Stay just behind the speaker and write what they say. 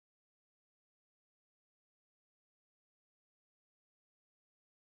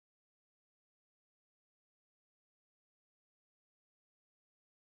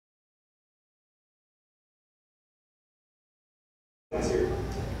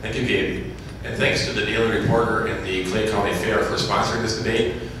Thank you, Gabe. And thanks to the Daily Reporter and the Clay County Fair for sponsoring this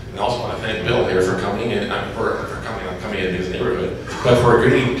debate. And I also want to thank Bill here for coming in, coming into his neighborhood, but for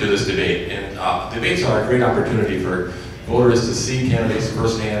agreeing to this debate. And debates are a great opportunity for voters to see candidates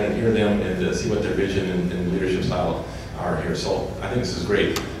firsthand and hear them and to see what their vision and leadership style are here. So I think this is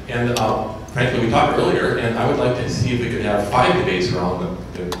great. And frankly, we talked earlier, and I would like to see if we could have 5 debates around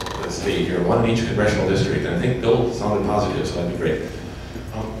the state here, 1 in each congressional district. And I think Bill sounded positive, so that'd be great.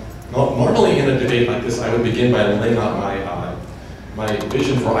 Normally in a debate like this, I would begin by laying out my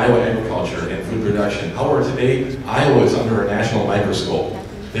vision for Iowa agriculture and food production. However, today, Iowa is under a national microscope.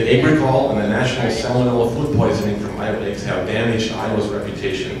 The egg recall and the national salmonella food poisoning from Iowa eggs have damaged Iowa's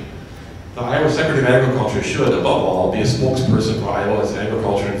reputation. The Iowa Secretary of Agriculture should, above all, be a spokesperson for Iowa's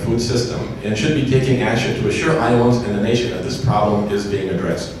agriculture and food system and should be taking action to assure Iowans and the nation that this problem is being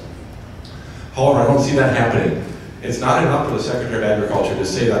addressed. However, I don't see that happening. It's not enough for the Secretary of Agriculture to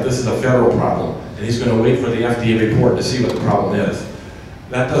say that this is a federal problem and he's going to wait for the FDA report to see what the problem is.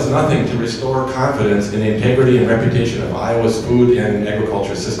 That does nothing to restore confidence in the integrity and reputation of Iowa's food and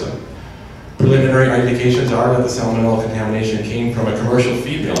agriculture system. Preliminary indications are that the salmonella contamination came from a commercial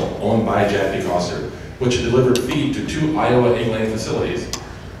feed mill owned by Jack DeCoster, which delivered feed to 2 Iowa egg-laying facilities.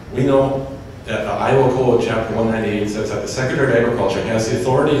 We know that the Iowa Code, Chapter 198, says that the Secretary of Agriculture has the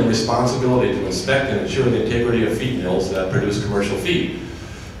authority and responsibility to inspect and ensure the integrity of feed mills that produce commercial feed.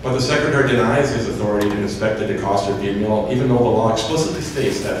 But the Secretary denies his authority to inspect the DeCoster feed mill, even though the law explicitly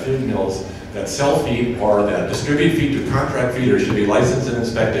states that feed mills that sell feed or that distribute feed to contract feeders should be licensed and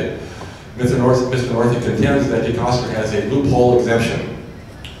inspected. Mr. Northey contends that DeCoster has a loophole exemption.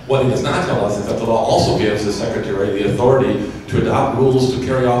 What he does not tell us is that the law also gives the Secretary the authority to adopt rules to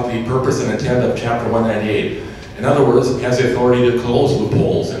carry out the purpose and intent of Chapter 198. In other words, it has the authority to close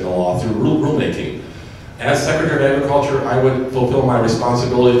loopholes in the law through rulemaking. As Secretary of Agriculture, I would fulfill my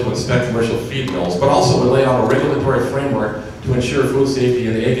responsibility to inspect commercial feed mills, but also would lay out a regulatory framework to ensure food safety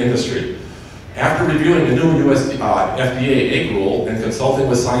in the egg industry. After reviewing the new US FDA egg rule and consulting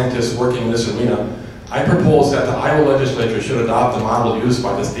with scientists working in this arena, I propose that the Iowa legislature should adopt the model used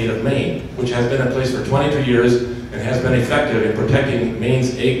by the state of Maine, which has been in place for 22 years and has been effective in protecting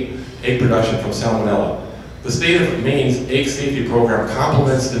Maine's egg production from salmonella. The state of Maine's egg safety program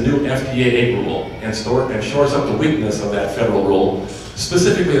complements the new FDA egg rule and shores up the weakness of that federal rule.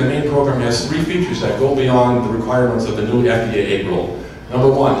 Specifically, the Maine program has 3 features that go beyond the requirements of the new FDA egg rule. Number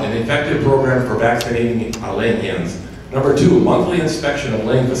 1, an effective program for vaccinating laying hens. Number 2, monthly inspection of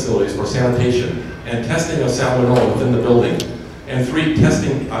laying facilities for sanitation and testing of salmonella within the building. And 3,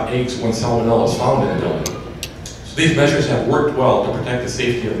 testing eggs when salmonella is found in the building. So these measures have worked well to protect the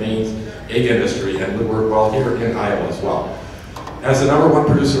safety of Maine's egg industry and would work well here in Iowa as well. As the #1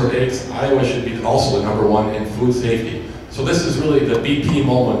 producer of eggs, Iowa should be also the #1 in food safety. So this is really the BP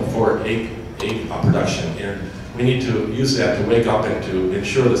moment for egg production, and we need to use that to wake up and to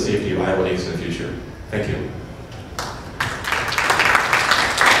ensure the safety of Iowa eggs in the future. Thank you.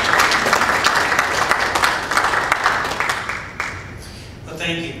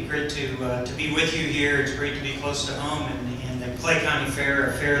 Thank you. Great to be with you here. It's great to be close to home and the Clay County Fair,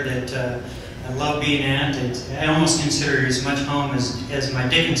 a fair that I love being at. I almost consider it as much home as my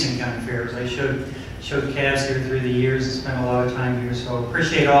Dickinson County Fairs. I showed calves here through the years and spent a lot of time here, so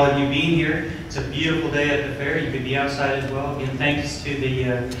appreciate all of you being here. It's a beautiful day at the fair. You could be outside as well. Again, thanks to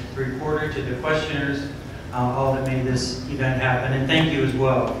the reporter, to the questioners, all that made this event happen. And thank you as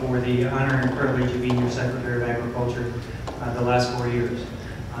well for the honor and privilege of being your Secretary of Agriculture the last 4 years.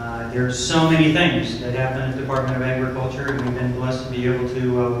 There's so many things that happen at the Department of Agriculture, and we've been blessed to be able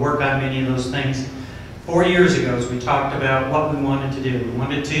to work on many of those things. 4 years ago, as we talked about what we wanted to do. We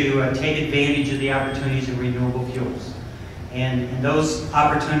wanted to take advantage of the opportunities of renewable fuels. And those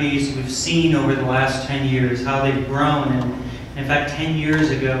opportunities we've seen over the last 10 years, how they've grown. And in fact, 10 years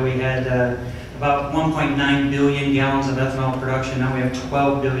ago, we had about 1.9 billion gallons of ethanol production. Now we have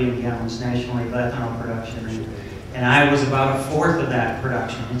 12 billion gallons nationally of ethanol production. And Iowa's about 1/4 of that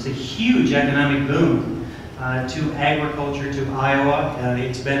production. It's a huge economic boom to agriculture, to Iowa.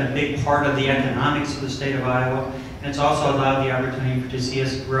 It's been a big part of the economics of the state of Iowa. And it's also allowed the opportunity to see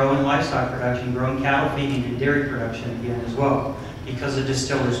us grow in livestock production, grow in cattle feeding and dairy production again as well, because of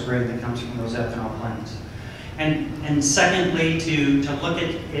distiller's grain that comes from those ethanol plants. And secondly, to look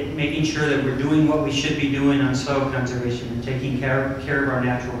at making sure that we're doing what we should be doing on soil conservation and taking care of our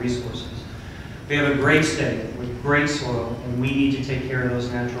natural resources. We have a great state with great soil, and we need to take care of those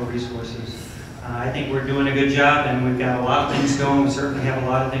natural resources. I think we're doing a good job, and we've got a lot of things going. We certainly have a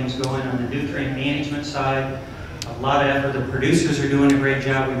lot of things going on the nutrient management side. A lot of effort. The producers are doing a great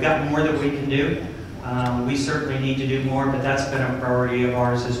job. We've got more that we can do. We certainly need to do more, but that's been a priority of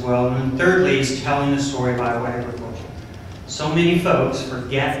ours as well. And then thirdly is telling the story of Iowa agriculture. So many folks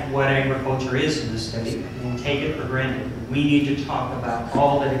forget what agriculture is in the state and take it for granted. We need to talk about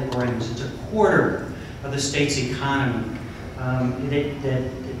all that it brings. It's a quarter of the state's economy.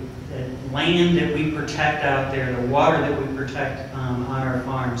 The land that we protect out there, the water that we protect on our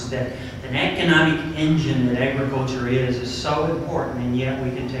farms, that an economic engine that agriculture is so important, and yet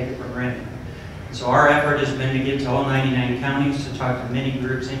we can take it for granted. So our effort has been to get to all 99 counties, to talk to many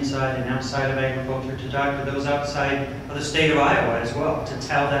groups inside and outside of agriculture, to talk to those outside of the state of Iowa as well, to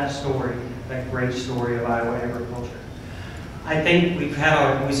tell that story, that great story of Iowa agriculture. I think we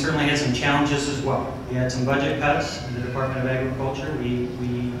certainly had some challenges as well. We had some budget cuts in the Department of Agriculture.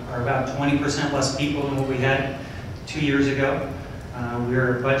 We are about 20% less people than what we had 2 years ago.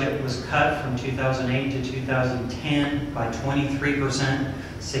 Our budget was cut from 2008 to 2010 by 23%,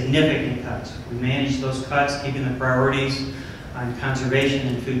 significant cuts. We managed those cuts, keeping the priorities on conservation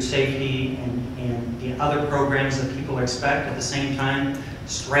and food safety and the other programs that people expect, at the same time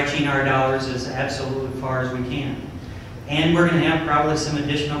stretching our dollars as absolutely far as we can. And we're going to have probably some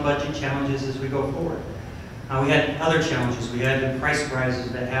additional budget challenges as we go forward. We had other challenges. We had the price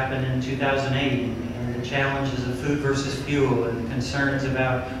rises that happened in 2008 and the challenges of food versus fuel and concerns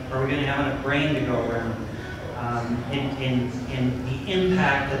about, are we going to have enough grain to go around? And the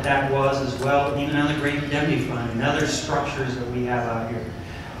impact that was as well, even on the Grain Indemnity Fund and other structures that we have out here,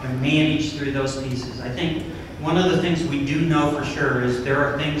 and manage through those pieces. I think one of the things we do know for sure is there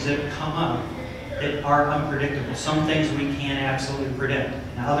are things that come up that are unpredictable. Some things we can't absolutely predict.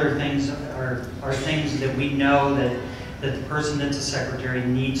 And other things are things that we know that the person that's a secretary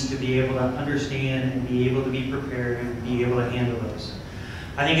needs to be able to understand and be able to be prepared and be able to handle those.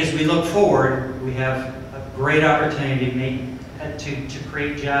 I think as we look forward, we have a great opportunity to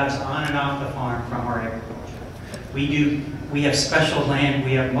create jobs on and off the farm from our agriculture. We have special land,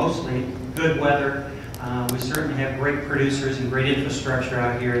 we have mostly good weather. We certainly have great producers and great infrastructure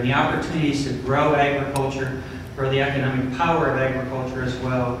out here, and the opportunities to grow agriculture, grow the economic power of agriculture as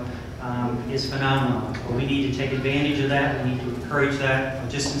well, is phenomenal. But we need to take advantage of that. We need to encourage that.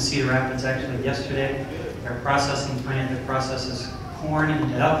 Just in Cedar Rapids, actually yesterday, our processing plant that processes corn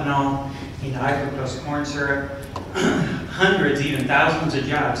into ethanol, into high fructose corn syrup, hundreds, even thousands of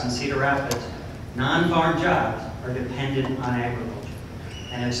jobs in Cedar Rapids, non-farm jobs, are dependent on agriculture.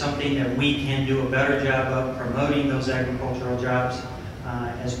 And it's something that we can do a better job of promoting those agricultural jobs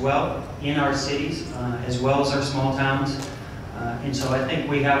as well in our cities, as well as our small towns. And so I think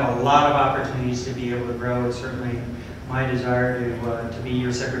we have a lot of opportunities to be able to grow. It's certainly my desire to be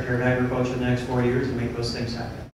your Secretary of Agriculture in the next 4 years and make those things happen.